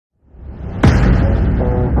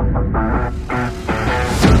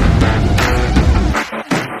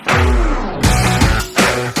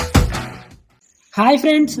Hi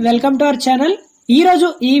friends, welcome to our channel. ఈ రోజు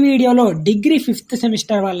ఈ వీడియోలో డిగ్రీ 5th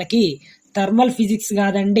సెమిస్టర్ వాళ్ళకి థర్మల్ ఫిజిక్స్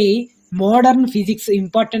కాదండి, మోడర్న్ ఫిజిక్స్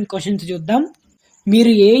ఇంపార్టెంట్ క్వశ్చన్స్ చూద్దాం.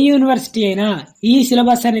 మీరు ఏ యూనివర్సిటీ అయినా ఈ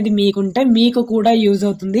సిలబస్ అనేది మీకుంటే మీకు కూడా యూజ్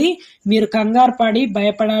అవుతుంది. మీరు కంగారు పడి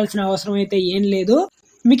భయపడాల్సిన అవసరం అయితే ఏం లేదు.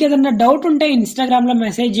 మీకు ఏదన్నా డౌట్ ఉంటే ఇన్స్టాగ్రామ్ లో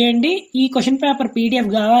మెసేజ్ చేయండి. ఈ క్వశ్చన్ పేపర్ పీడిఎఫ్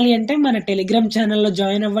కావాలి అంటే మన టెలిగ్రామ్ ఛానల్లో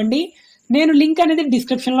జాయిన్ అవ్వండి. నేను లింక్ అనేది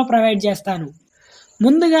డిస్క్రిప్షన్ లో ప్రొవైడ్ చేస్తాను.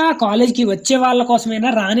 ముందుగా కాలేజ్కి వచ్చే వాళ్ళ కోసమైనా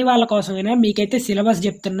రాని వాళ్ళ కోసమైనా మీకైతే సిలబస్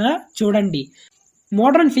చెప్తున్నా చూడండి.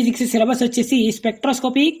 మోడర్న్ ఫిజిక్స్ సిలబస్ వచ్చేసి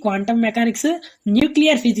spectroscopy, quantum mechanics,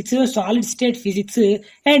 nuclear physics, solid state physics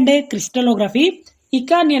and crystallography.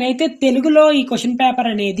 ఇక నేనైతే తెలుగులో ఈ క్వశ్చన్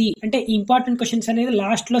పేపర్ అనేది అంటే ఇంపార్టెంట్ క్వశ్చన్స్ అనేది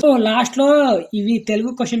లాస్ట్ లో ఇవి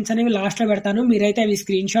తెలుగు క్వశ్చన్స్ అనేవి లాస్ట్ లో పెడతాను. మీరైతే అవి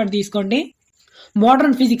స్క్రీన్ షాట్ తీసుకోండి.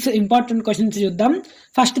 మోడర్న్ ఫిజిక్స్ ఇంపార్టెంట్ క్వశ్చన్స్ చూద్దాం.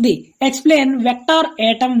 First the explain vector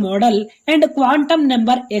atom model and quantum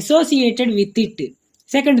number associated with it.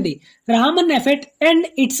 Second the Raman effect and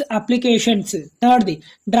its applications. Third the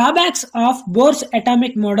drawbacks of bores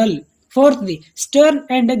atomic model. Fourth the stern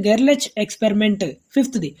and గెర్లెచ్ experiment.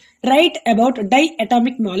 Fifth the write about die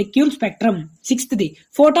atomic molecule spectrum. Sixth the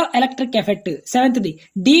photo electric effect. Seventh the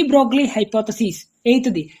de Broglie hypothesis.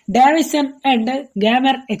 Eighth the డావిసన్ and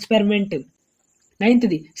Gyamar experiment. Ninth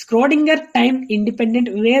the Schrödinger time independent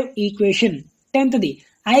wave equation. 10th the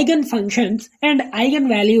eigen functions and eigen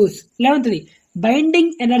values. 11th the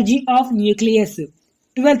binding energy of nucleus.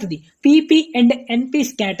 12th the PP and NP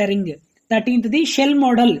scattering. 13th the shell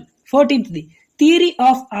model. 14th the theory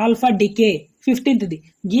of alpha decay. 15th the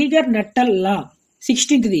గీగర్ నట్టల్ law.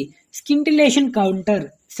 16th the స్కింటిలేషన్ counter.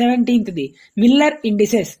 17th the Miller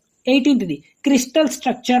indices. 18th the crystal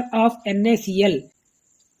structure of NaCl.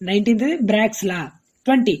 19th Bragg's law.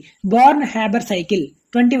 20 Born Haber cycle.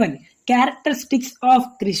 21 characteristics of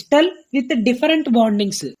crystal with different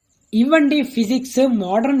bondings. ఇవ్వండి physics,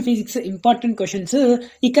 modern physics important questions.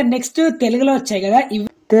 ఇక next తెలుగులో వచ్చాయి కదా.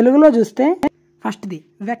 తెలుగులో చూస్తే first the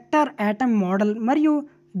vector atom model మరియు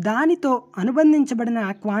దానితో అనుబంధించబడిన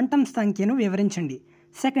క్వాంటమ్ సంఖ్యను వివరించండి.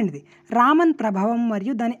 సెకండ్ ది రామన్ ప్రభావం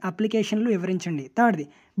మరియు దాని అప్లికేషన్లు వివరించండి. థర్డ్ ది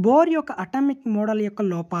బోర్ యొక్క అటామిక్ మోడల్ యొక్క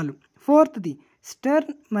లోపాలు. ఫోర్త్ ది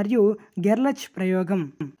స్టర్న్ మరియు గెర్లచ్ ప్రయోగం.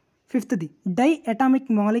 Fifth the die atomic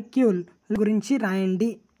molecule గురించి రాయండి.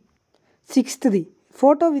 సిక్స్త్ ది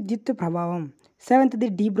ఫోటో విద్యుత్ ప్రభావం. Seventh the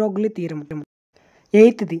de Broglie theorem.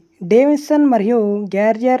 Eighth the Davidson మరియు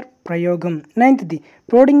గ్యారియర్ ప్రయోగం. నైన్త్ ది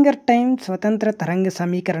ప్రోడింగర్ టైం స్వతంత్ర తరంగ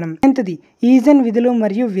సమీకరణం. 10th ది ఈజన్ విధులు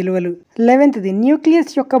మరియు విలువలు. 11th ది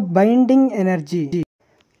న్యూక్లియస్ యొక్క binding energy.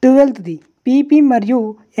 12th the PP మరియు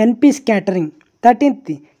NP scattering. 13th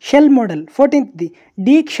the shell model. 14th the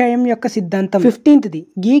D క్షయం యొక్క సిద్ధాంతం. 15th ది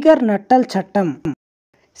గీగర్ నట్టల్ చట్టం.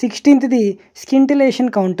 16th the స్కింటిలేషన్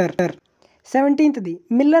counter. 17th the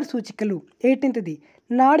Miller సూచికలు. 18th ది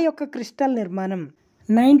నాడి యొక్క క్రిస్టల్ నిర్మాణం.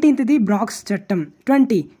 19th ది బ్రాగ్స్ చట్టం.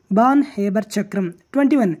 20 బార్న్ హేబర్ చక్రం.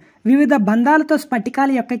 21 వివిధ బంధాలతో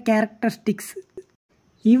స్ఫటికాల యొక్క క్యారెక్టరిస్టిక్స్.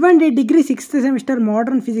 ఇవ్వండి degree 6th semester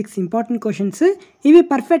modern physics important questions. ఇవి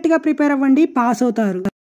పర్ఫెక్ట్గా ప్రిపేర్ అవ్వండి, పాస్ అవుతారు.